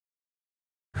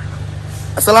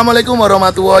Assalamualaikum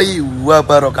warahmatullahi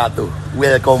wabarakatuh.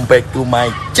 Welcome back to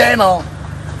my channel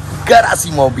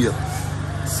Garasi Mobil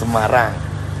Semarang.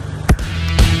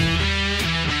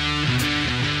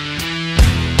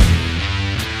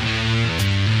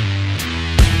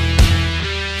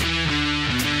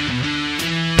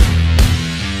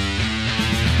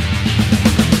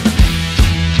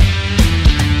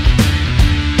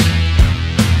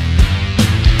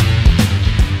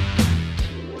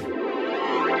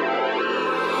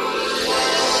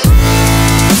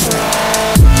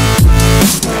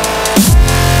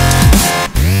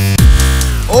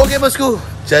 Oke bosku,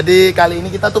 jadi kali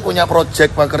ini kita tuh punya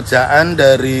project pekerjaan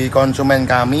dari konsumen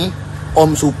kami,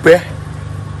 Om Subeh.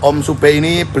 Om Subeh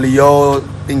ini beliau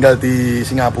tinggal di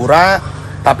Singapura,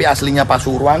 tapi aslinya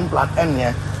Pasuruan, plat N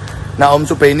ya. Nah, Om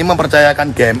Subeh ini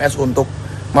mempercayakan GMS untuk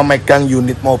memegang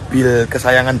unit mobil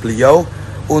kesayangan beliau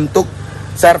untuk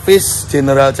servis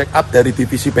general check up dari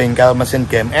divisi bengkel mesin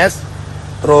GMS,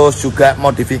 terus juga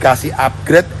modifikasi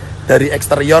upgrade dari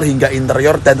eksterior hingga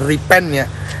interior dan repaint ya.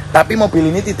 Tapi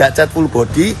mobil ini tidak cat full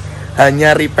body,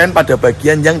 hanya repaint pada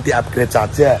bagian yang di-upgrade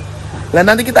saja. Nah,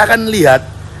 nanti kita akan lihat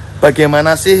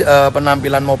bagaimana sih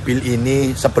penampilan mobil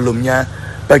ini sebelumnya,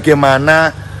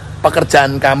 bagaimana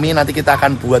pekerjaan kami. Nanti kita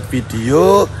akan buat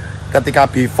video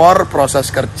ketika before, proses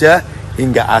kerja,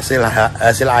 hingga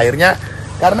hasil akhirnya.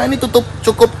 Karena ini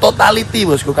cukup totality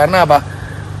bosku. Karena apa?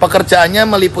 Pekerjaannya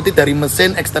meliputi dari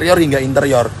mesin, eksterior, hingga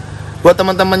interior. Buat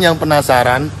teman-teman yang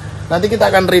penasaran, nanti kita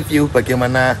akan review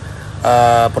bagaimana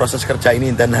proses kerja ini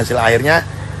dan hasil akhirnya.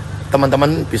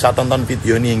 Teman-teman bisa tonton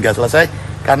video ini hingga selesai,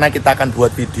 karena kita akan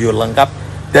buat video lengkap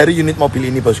dari unit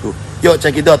mobil ini bosku. Yuk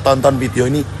cek itu, tonton video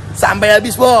ini sampai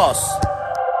habis bos.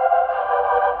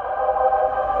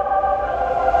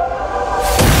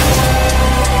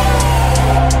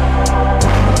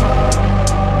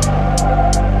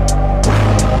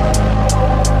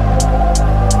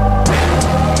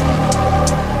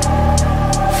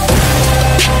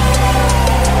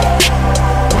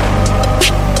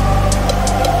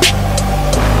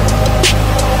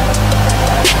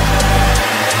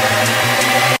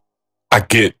 I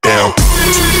get down.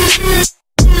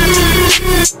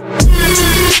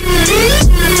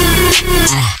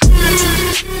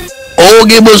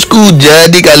 Oke bosku,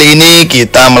 jadi kali ini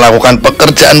kita melakukan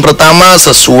pekerjaan pertama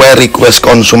sesuai request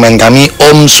konsumen kami,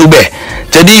 Om Subeh.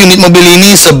 Jadi unit mobil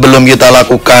ini sebelum kita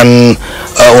lakukan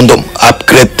untuk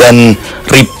upgrade dan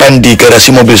repaint di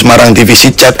Garasi Mobil Semarang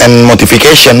divisi Chat and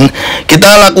Modification, kita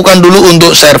lakukan dulu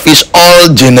untuk service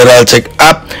all general check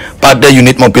up pada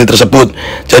unit mobil tersebut.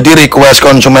 Jadi request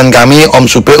konsumen kami, Om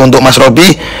Subeh, untuk Mas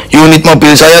Robby, unit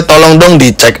mobil saya tolong dong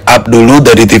di check up dulu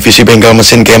dari divisi bengkel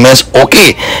mesin GMS.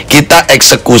 Oke, kita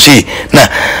eksekusi. Nah,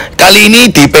 kali ini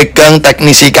dipegang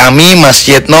teknisi kami, Mas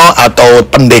Yetno atau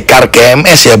pendekar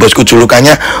GMS ya bosku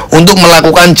julukannya, untuk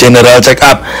melakukan general check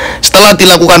up. Setelah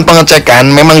dilakukan pengecekan,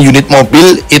 memang unit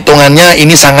mobil hitungannya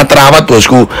ini sangat terawat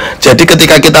bosku. Jadi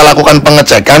ketika kita lakukan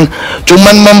pengecekan,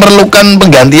 cuman memerlukan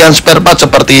penggantian spare part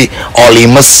seperti oli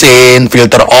mesin,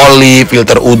 filter oli,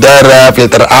 filter udara,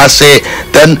 filter AC,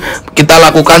 dan kita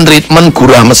lakukan treatment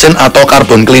gurah mesin atau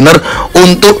carbon cleaner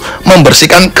untuk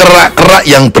membersihkan kerak-kerak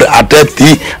yang berada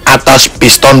di atas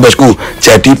piston bosku.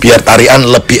 Jadi biar tarian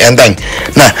lebih enteng.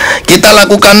 Nah, kita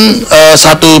lakukan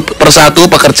satu persatu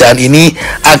pekerjaan ini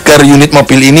agar unit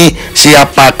mobil ini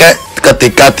siap pakai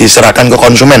ketika diserahkan ke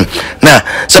konsumen. Nah,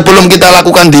 sebelum kita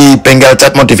lakukan di bengkel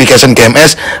cat modification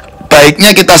GMS,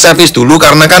 baiknya kita servis dulu,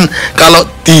 karena kan kalau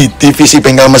di divisi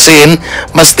bengkel mesin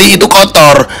mesti itu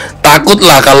kotor.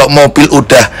 Takutlah kalau mobil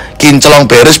udah kinclong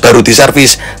beres baru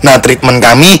diservis. Nah, treatment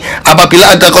kami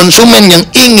apabila ada konsumen yang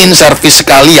ingin servis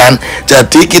sekalian,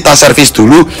 jadi kita servis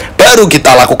dulu baru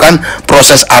kita lakukan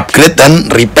proses upgrade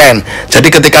dan repaint. Jadi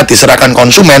ketika diserahkan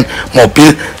konsumen,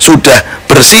 mobil sudah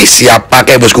bersih siap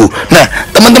pakai bosku. Nah,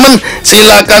 teman-teman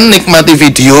silakan nikmati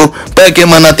video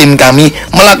bagaimana tim kami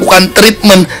melakukan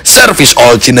treatment service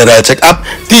all general check up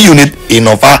di unit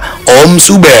Innova Om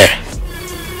Subeh.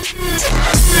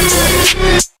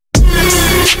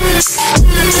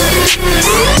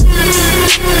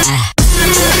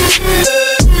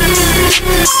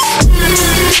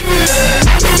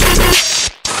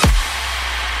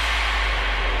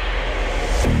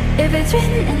 If it's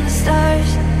written in the stars,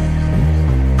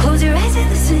 close your eyes and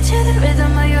listen to the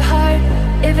rhythm of your heart.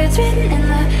 If it's written in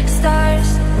the stars,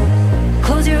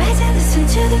 close your eyes and listen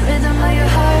to the rhythm of your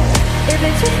heart. If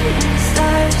it's written in the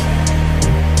stars,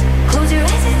 close your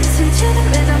eyes and listen to the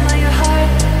rhythm of your heart.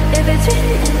 If it's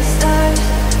written in the stars,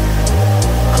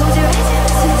 close your eyes and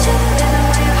listen to the rhythm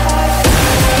of your heart.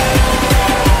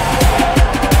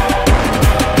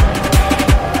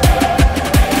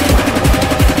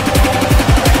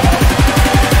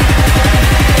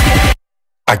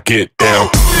 I get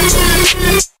down.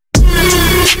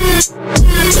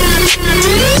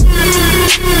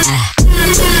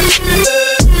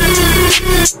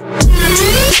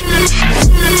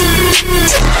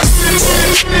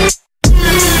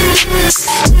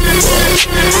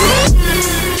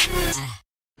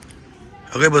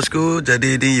 Oke bosku,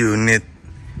 jadi di unit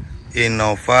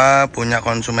Innova punya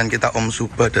konsumen kita Om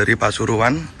Subeh dari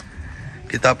Pasuruan.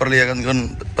 Kita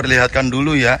perlihatkan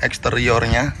dulu ya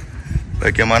eksteriornya,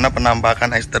 bagaimana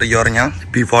penampakan eksteriornya,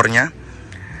 before-nya.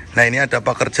 Nah ini ada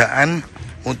pekerjaan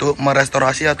untuk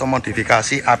merestorasi atau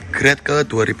modifikasi upgrade ke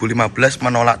 2015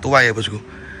 menolak tua ya bosku.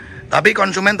 Tapi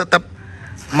konsumen tetap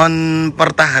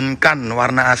mempertahankan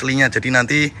warna aslinya, jadi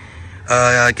nanti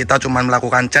kita cuma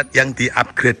melakukan cat yang di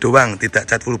upgrade doang, tidak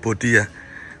cat full body ya.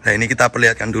 Nah ini kita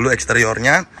perlihatkan dulu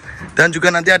eksteriornya, dan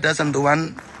juga nanti ada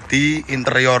sentuhan di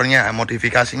interiornya.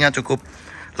 Modifikasinya cukup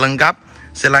lengkap,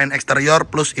 selain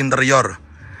eksterior plus interior.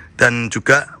 Dan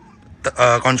juga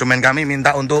konsumen kami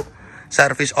minta untuk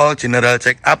service all general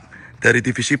check up dari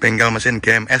divisi bengkel mesin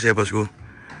GMS ya bosku.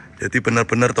 Jadi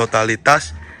benar-benar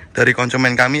totalitas dari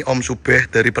konsumen kami Om Subeh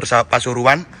dari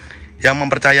Pasuruan yang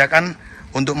mempercayakan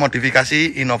untuk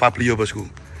modifikasi Innova Beliau bosku.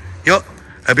 Yuk,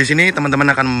 habis ini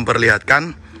teman-teman akan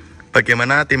memperlihatkan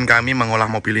bagaimana tim kami mengolah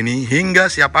mobil ini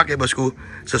hingga siap pakai bosku,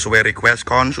 sesuai request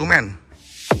konsumen.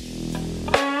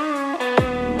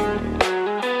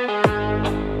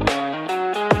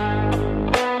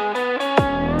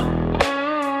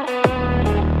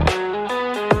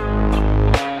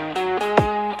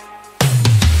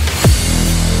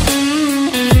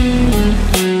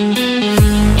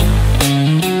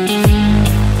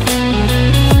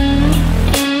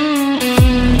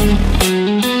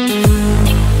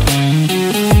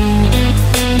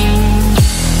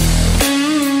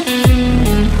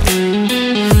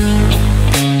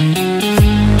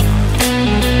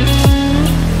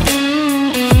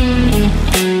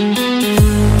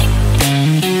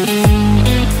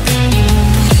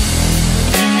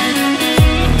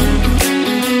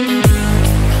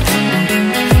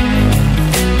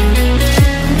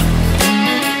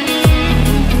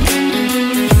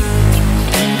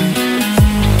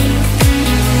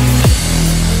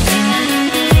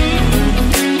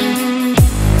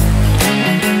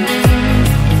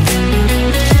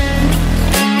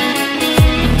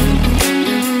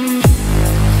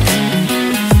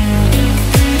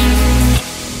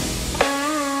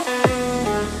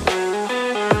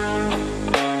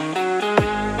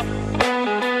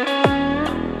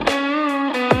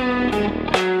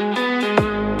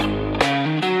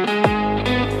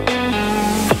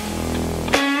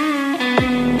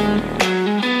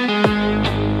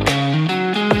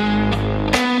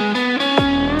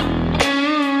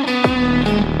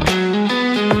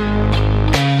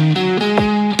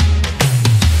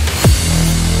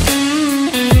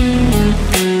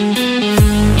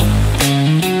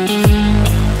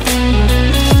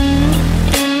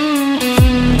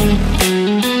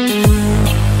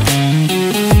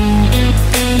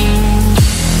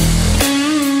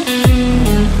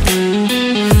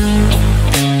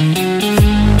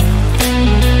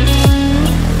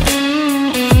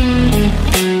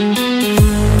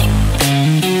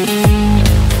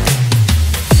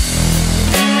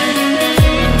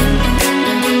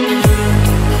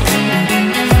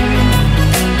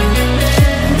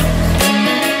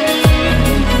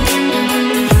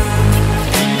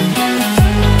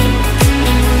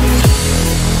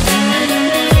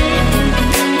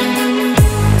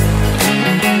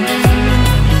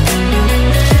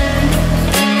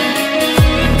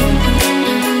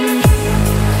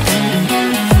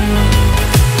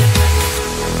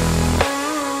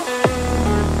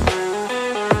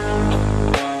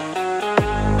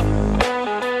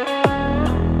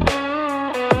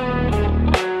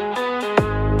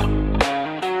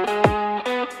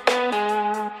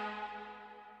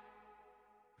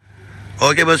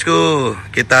 Oke bosku,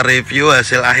 kita review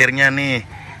hasil akhirnya nih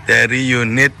dari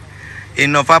unit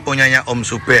Innova punyanya Om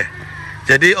Subeh.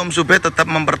 Jadi Om Subeh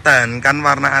tetap mempertahankan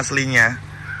warna aslinya,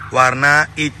 warna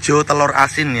hijau telur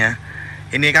asin ya.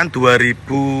 Ini kan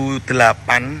 2008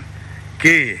 G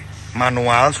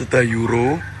manual, sudah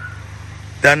Euro.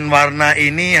 Dan warna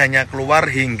ini hanya keluar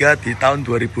hingga di tahun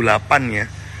 2008 ya.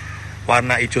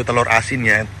 Warna hijau telur asin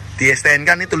ya. Di STNK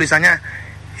kan ini tulisannya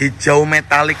hijau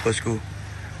metalik bosku.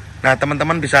 Nah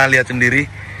teman-teman bisa lihat sendiri.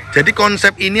 Jadi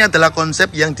konsep ini adalah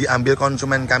konsep yang diambil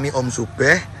konsumen kami Om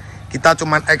Subeh. Kita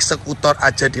cuman eksekutor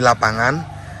aja di lapangan.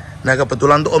 Nah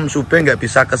kebetulan tuh Om Subeh nggak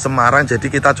bisa ke Semarang, jadi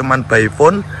kita cuman by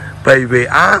phone, by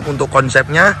WA untuk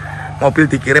konsepnya. Mobil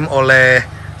dikirim oleh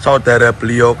saudara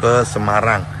beliau ke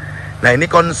Semarang. Nah ini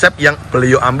konsep yang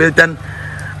beliau ambil, dan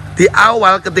Di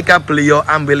awal ketika beliau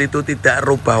ambil itu tidak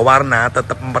rubah warna,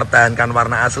 tetap mempertahankan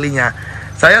warna aslinya,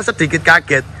 saya sedikit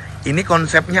kaget. Ini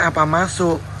konsepnya apa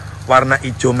masuk? Warna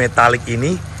hijau metalik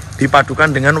ini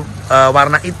dipadukan dengan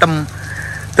warna hitam.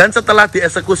 Dan setelah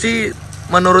dieksekusi,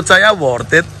 menurut saya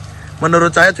worth it.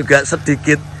 Menurut saya juga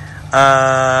sedikit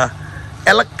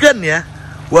elegan ya.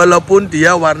 Walaupun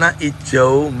dia warna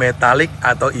hijau metalik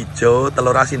atau hijau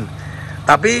telur asin.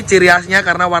 Tapi ciri khasnya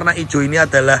karena warna hijau ini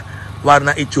adalah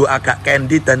warna hijau agak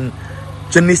candy dan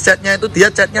jenis catnya itu dia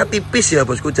catnya tipis ya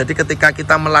bosku. Jadi ketika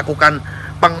kita melakukan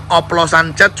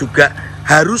pengoplosan cat juga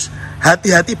harus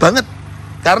hati-hati banget.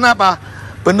 Karena apa?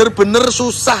 Bener-bener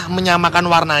susah menyamakan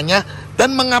warnanya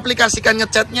dan mengaplikasikan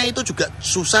ngecatnya itu juga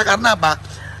susah karena apa?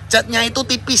 Catnya itu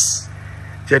tipis.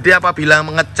 Jadi apabila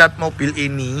mengecat mobil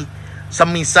ini,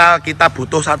 semisal kita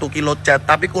butuh 1 kilo cat,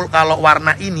 tapi kalau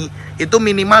warna ini itu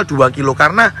minimal 2 kilo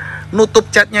karena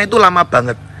nutup catnya itu lama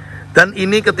banget. Dan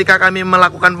ini ketika kami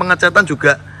melakukan pengecatan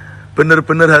juga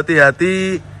benar-benar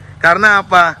hati-hati. Karena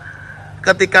apa?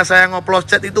 Ketika saya ngoplos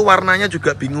cat itu warnanya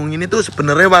juga bingung. Ini tuh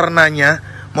sebenarnya warnanya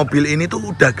mobil ini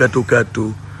tuh udah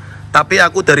gado-gado. Tapi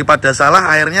aku daripada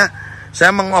salah akhirnya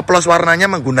saya mengoplos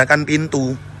warnanya menggunakan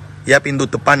pintu. Ya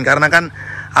pintu depan. Karena kan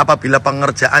apabila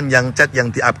pengerjaan yang cat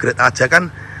yang di-upgrade aja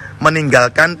kan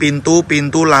meninggalkan pintu,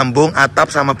 lambung,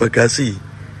 atap sama bagasi.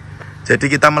 Jadi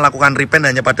kita melakukan repaint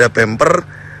hanya pada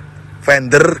bumper,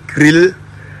 fender, grill,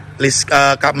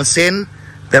 kap mesin,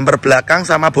 bumper belakang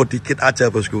sama body kit aja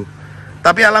bosku.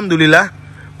 Tapi alhamdulillah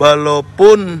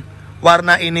walaupun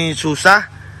warna ini susah,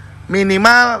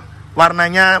 minimal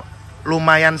warnanya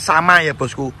lumayan sama ya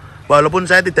bosku. Walaupun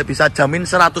saya tidak bisa jamin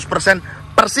 100%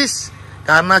 persis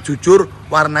karena jujur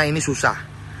warna ini susah.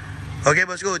 Oke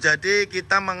bosku, jadi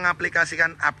kita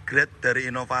mengaplikasikan upgrade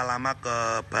dari Innova lama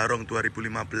ke Barong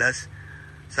 2015.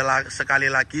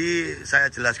 Sekali lagi saya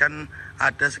jelaskan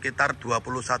ada sekitar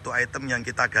 21 item yang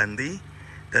kita ganti.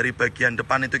 Dari bagian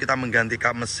depan itu kita mengganti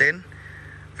kap mesin,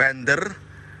 fender,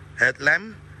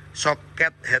 headlamp,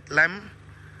 soket headlamp,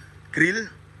 grill,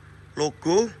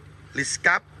 logo, list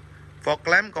cap, fog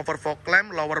lamp, cover fog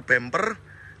lamp, lower bumper,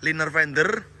 liner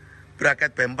fender,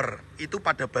 bracket bumper. Itu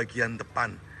pada bagian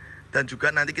depan. Dan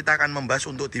juga nanti kita akan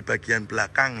membahas untuk di bagian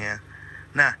belakang ya.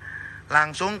 Nah,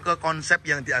 langsung ke konsep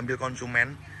yang diambil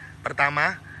konsumen.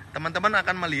 Pertama, teman-teman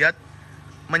akan melihat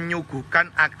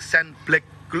menyuguhkan aksen black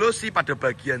glossy pada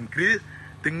bagian grill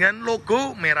dengan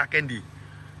logo merah candy.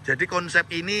 Jadi konsep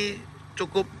ini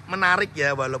cukup menarik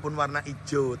ya, walaupun warna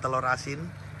hijau telur asin.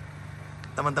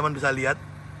 Teman-teman bisa lihat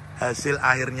hasil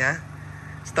akhirnya.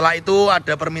 Setelah itu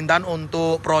ada permintaan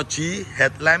untuk Projie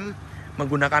headlamp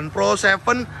menggunakan Pro7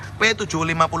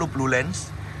 P750 Blue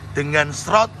Lens dengan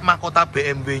strut mahkota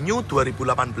BMW New 2018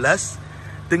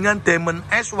 dengan Diamond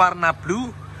S warna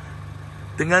blue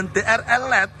dengan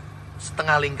DRL LED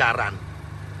setengah lingkaran.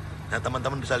 Nah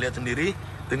teman-teman bisa lihat sendiri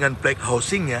dengan black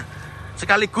housing ya.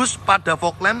 Sekaligus pada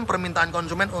fog lamp permintaan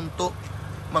konsumen untuk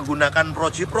menggunakan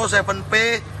Projie Pro7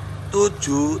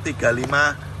 P735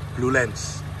 Blue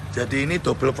Lens. Jadi ini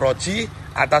double Projie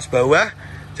atas bawah.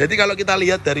 Jadi kalau kita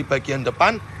lihat dari bagian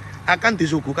depan akan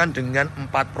disuguhkan dengan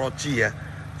 4 Projie ya.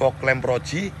 Fog lamp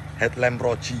Projie, headlamp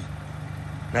Projie.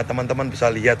 Nah teman-teman bisa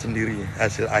lihat sendiri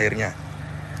hasil akhirnya.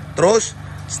 Terus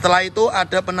setelah itu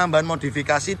ada penambahan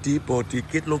modifikasi di body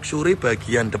kit luxury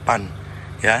bagian depan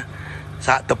ya.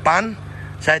 Saat depan,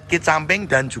 side kit samping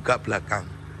dan juga belakang.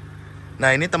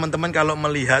 Nah ini teman-teman kalau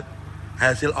melihat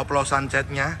hasil oplosan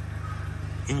catnya,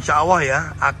 insya Allah ya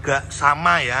agak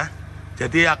sama ya.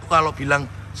 Jadi aku kalau bilang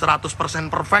 100%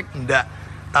 perfect enggak,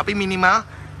 tapi minimal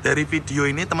dari video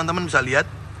ini teman-teman bisa lihat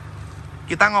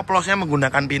kita ngoplosnya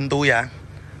menggunakan pintu ya,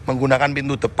 menggunakan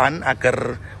pintu depan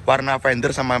agar warna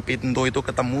fender sama pintu itu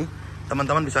ketemu.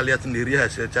 Teman-teman bisa lihat sendiri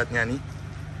hasil catnya nih.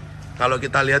 Kalau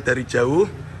kita lihat dari jauh,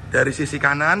 dari sisi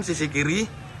kanan, sisi kiri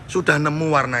sudah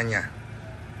nemu warnanya.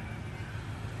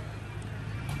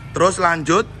 Terus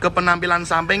lanjut ke penampilan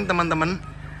samping teman-teman.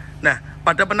 Nah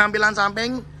pada penampilan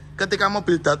samping ketika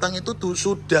mobil datang itu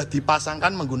sudah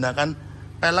dipasangkan menggunakan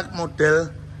pelek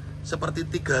model seperti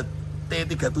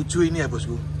T37 ini ya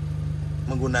bosku.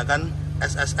 Menggunakan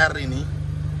SSR ini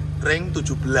ring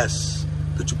 17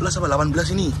 apa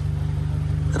 18 ini?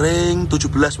 Ring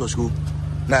 17 bosku.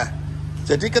 Nah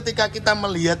jadi ketika kita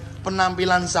melihat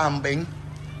penampilan samping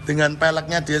dengan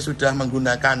peleknya dia sudah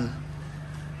menggunakan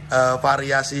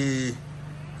variasi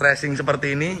racing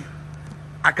seperti ini,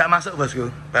 agak masuk bosku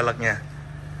peleknya.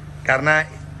 Karena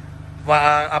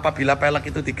apabila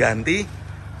pelek itu diganti,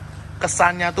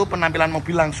 kesannya tuh penampilan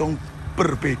mobil langsung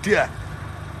berbeda.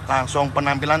 Langsung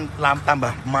penampilan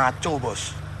tambah maco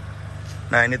bos.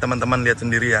 Nah ini teman-teman lihat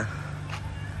sendiri ya.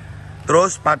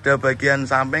 Terus pada bagian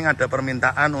samping ada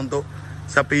permintaan untuk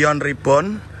spion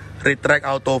ribbon, retract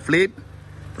auto flip.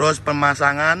 Terus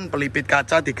pemasangan pelipit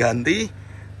kaca diganti,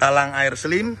 talang air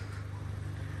slim.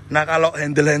 Nah kalau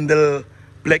handle-handle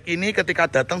black ini ketika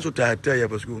datang sudah ada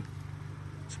ya bosku.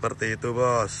 Seperti itu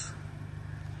bos.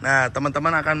 Nah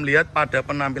teman-teman akan melihat pada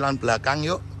penampilan belakang.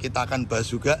 Yuk kita akan bahas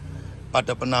juga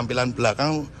pada penampilan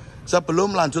belakang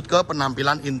sebelum lanjut ke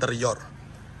penampilan interior.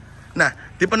 Nah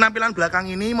di penampilan belakang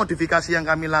ini modifikasi yang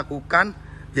kami lakukan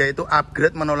yaitu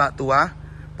upgrade menolak tua,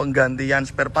 penggantian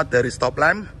spare part dari stop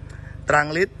lamp,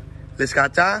 trunk lid, lis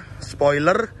kaca,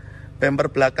 spoiler,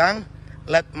 bumper belakang,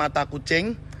 LED mata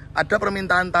kucing. Ada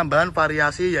permintaan tambahan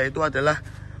variasi yaitu adalah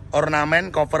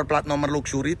ornamen cover plat nomor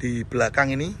luxury di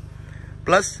belakang ini,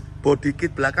 plus body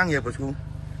kit belakang ya bosku,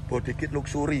 body kit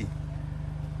luxury.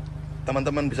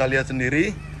 Teman-teman bisa lihat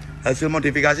sendiri hasil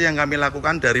modifikasi yang kami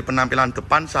lakukan dari penampilan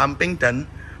depan, samping, dan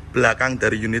belakang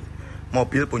dari unit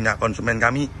mobil punya konsumen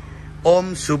kami,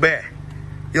 Om Subeh.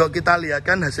 Yuk kita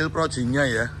lihatkan hasil Projie-nya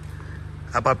ya.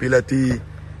 Apabila di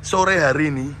sore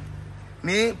hari ini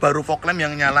baru fog lamp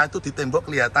yang nyala itu di tembok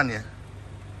kelihatan ya.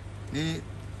 Ini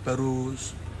baru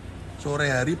sore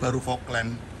hari baru fog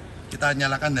lamp. Kita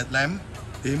nyalakan headlamp,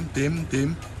 dim.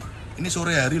 Ini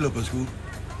sore hari loh bosku.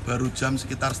 Baru jam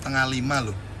sekitar 4:30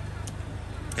 loh.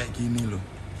 Kayak gini loh.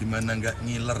 Gimana nggak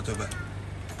ngiler coba.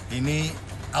 Ini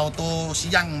auto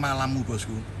siang malammu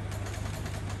bosku.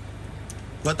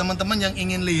 Buat teman-teman yang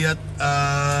ingin lihat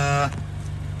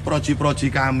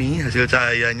Projie kami, hasil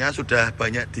cahayanya sudah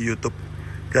banyak di YouTube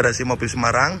Garasi Mobil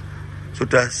Semarang.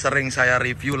 Sudah sering saya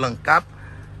review lengkap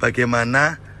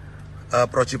bagaimana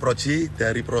Projie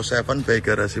dari Pro7 by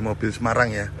Garasi Mobil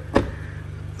Semarang ya.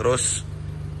 Terus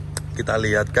kita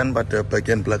lihatkan pada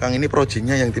bagian belakang ini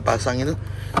Projie-nya yang dipasang itu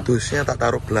dusnya tak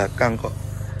taruh belakang kok.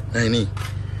 Nah ini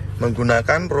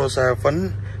menggunakan Pro7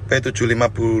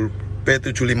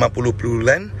 P750 Blue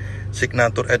Line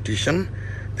Signature Edition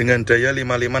dengan daya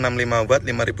 5565 watt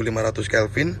 5500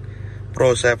 Kelvin.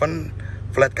 Pro7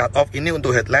 flat cut off ini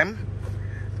untuk headlamp,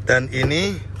 dan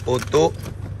ini untuk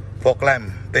fog lamp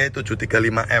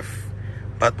P735F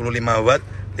 45 watt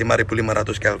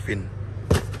 5500 Kelvin.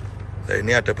 Nah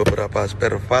ini ada beberapa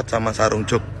spare part sama sarung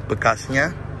jok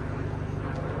bekasnya.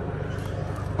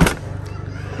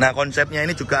 Nah konsepnya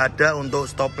ini juga ada untuk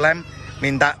stop lamp,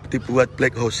 minta dibuat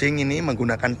black housing ini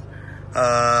menggunakan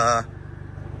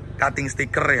cutting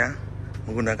sticker ya,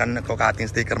 menggunakan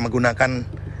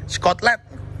Scott LED,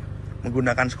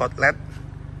 menggunakan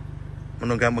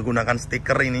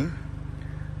stiker ini.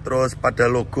 Terus pada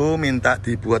logo minta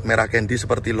dibuat merah candy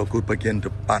seperti logo bagian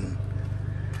depan.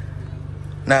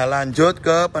 Nah lanjut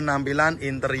ke penampilan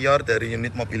interior dari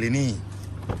unit mobil ini.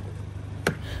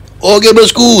 Oke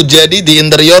bosku, jadi di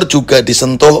interior juga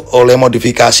disentuh oleh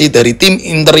modifikasi dari tim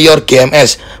interior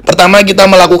GMS. Pertama kita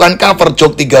melakukan cover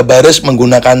jok 3 baris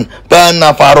menggunakan bahan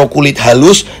Navarro kulit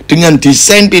halus dengan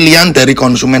desain pilihan dari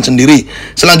konsumen sendiri.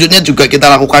 Selanjutnya juga kita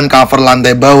lakukan cover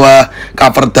lantai bawah,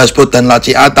 cover dashboard dan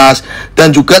laci atas.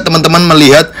 Dan juga teman-teman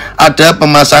melihat ada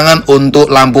pemasangan untuk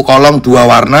lampu kolong 2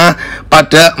 warna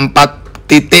pada 4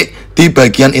 titik di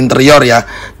bagian interior ya.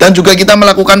 Dan juga kita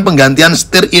melakukan penggantian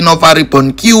setir Innova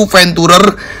Ribbon Q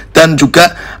Venturer, dan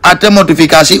juga ada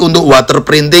modifikasi untuk water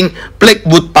printing black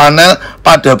wood panel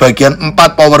pada bagian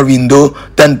 4 power window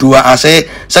dan 2 AC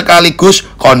sekaligus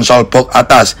konsol box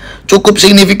atas. Cukup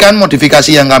signifikan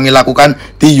modifikasi yang kami lakukan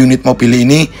di unit mobil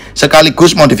ini,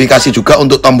 sekaligus modifikasi juga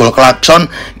untuk tombol klakson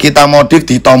kita modif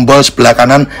di tombol sebelah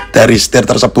kanan dari setir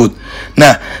tersebut.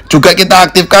 Nah juga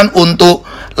kita aktifkan untuk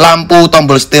lampu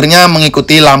tombol setirnya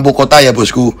mengikuti lampu kota ya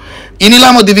bosku.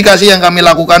 Inilah modifikasi yang kami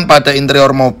lakukan pada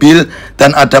interior mobil,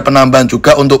 dan ada penambahan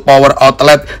juga untuk power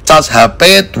outlet cas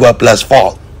HP 12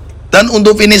 volt. Dan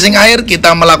untuk finishing akhir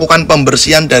kita melakukan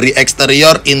pembersihan dari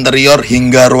eksterior, interior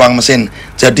hingga ruang mesin.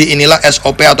 Jadi inilah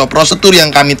SOP atau prosedur yang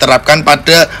kami terapkan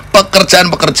pada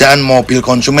pekerjaan-pekerjaan mobil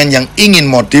konsumen yang ingin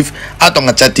modif atau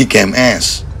ngecat di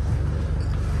GMS.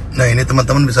 Nah ini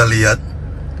teman-teman bisa lihat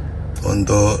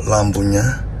untuk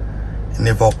lampunya,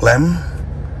 ini fog lamp,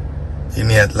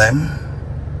 ini headlamp.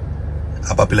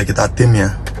 Apabila kita dim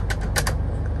ya,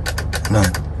 nah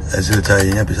hasil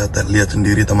cahayanya bisa terlihat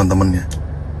sendiri teman-teman ya.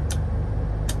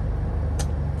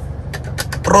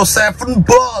 Pro7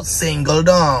 bos, single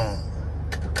dong.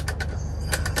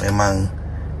 Memang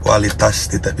kualitas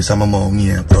tidak bisa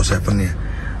membohongi ya Pro7 ya.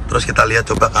 Terus kita lihat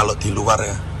coba kalau di luar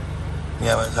ya.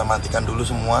 Ini saya matikan dulu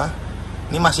semua.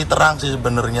 Ini masih terang sih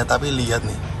sebenarnya, tapi lihat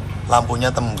nih,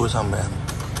 lampunya tembus sampean.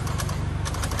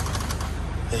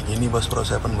 Kayak gini bos,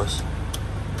 Pro7 bos.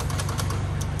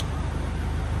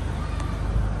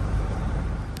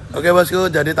 Oke bosku,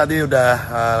 jadi tadi udah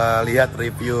lihat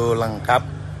review lengkap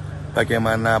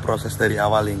bagaimana proses dari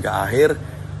awal hingga akhir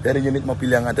dari unit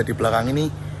mobil yang ada di belakang ini.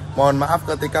 Mohon maaf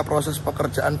ketika proses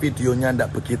pekerjaan videonya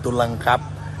tidak begitu lengkap,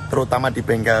 terutama di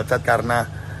bengkel cat karena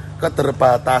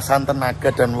keterbatasan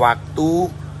tenaga dan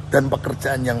waktu dan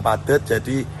pekerjaan yang padat.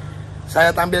 Jadi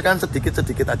saya tampilkan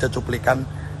sedikit-sedikit aja cuplikan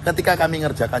ketika kami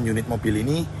ngerjakan unit mobil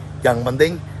ini. Yang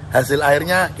penting hasil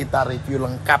akhirnya kita review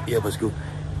lengkap ya bosku.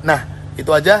 Nah itu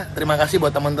aja, terima kasih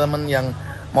buat teman-teman yang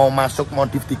mau masuk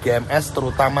modif di GMS,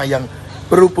 terutama yang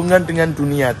berhubungan dengan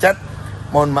dunia cat.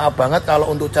 Mohon maaf banget kalau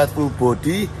untuk cat full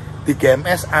body di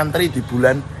GMS antri di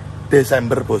bulan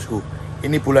Desember bosku.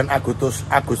 Ini bulan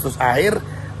Agustus akhir,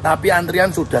 tapi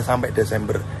antrian sudah sampai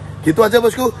Desember. Gitu aja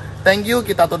bosku, thank you,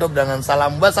 kita tutup dengan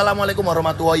salam. Wassalamualaikum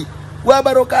warahmatullahi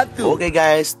wabarakatuh. Oke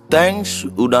guys, thanks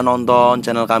udah nonton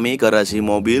channel kami Garasi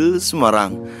Mobil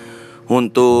Semarang.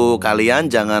 Untuk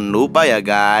kalian jangan lupa ya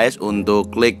guys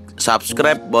untuk klik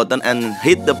subscribe button and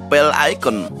hit the bell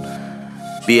icon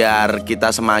biar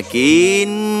kita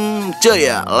semakin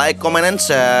jaya. Like, comment, and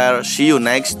share. See you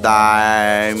next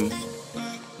time.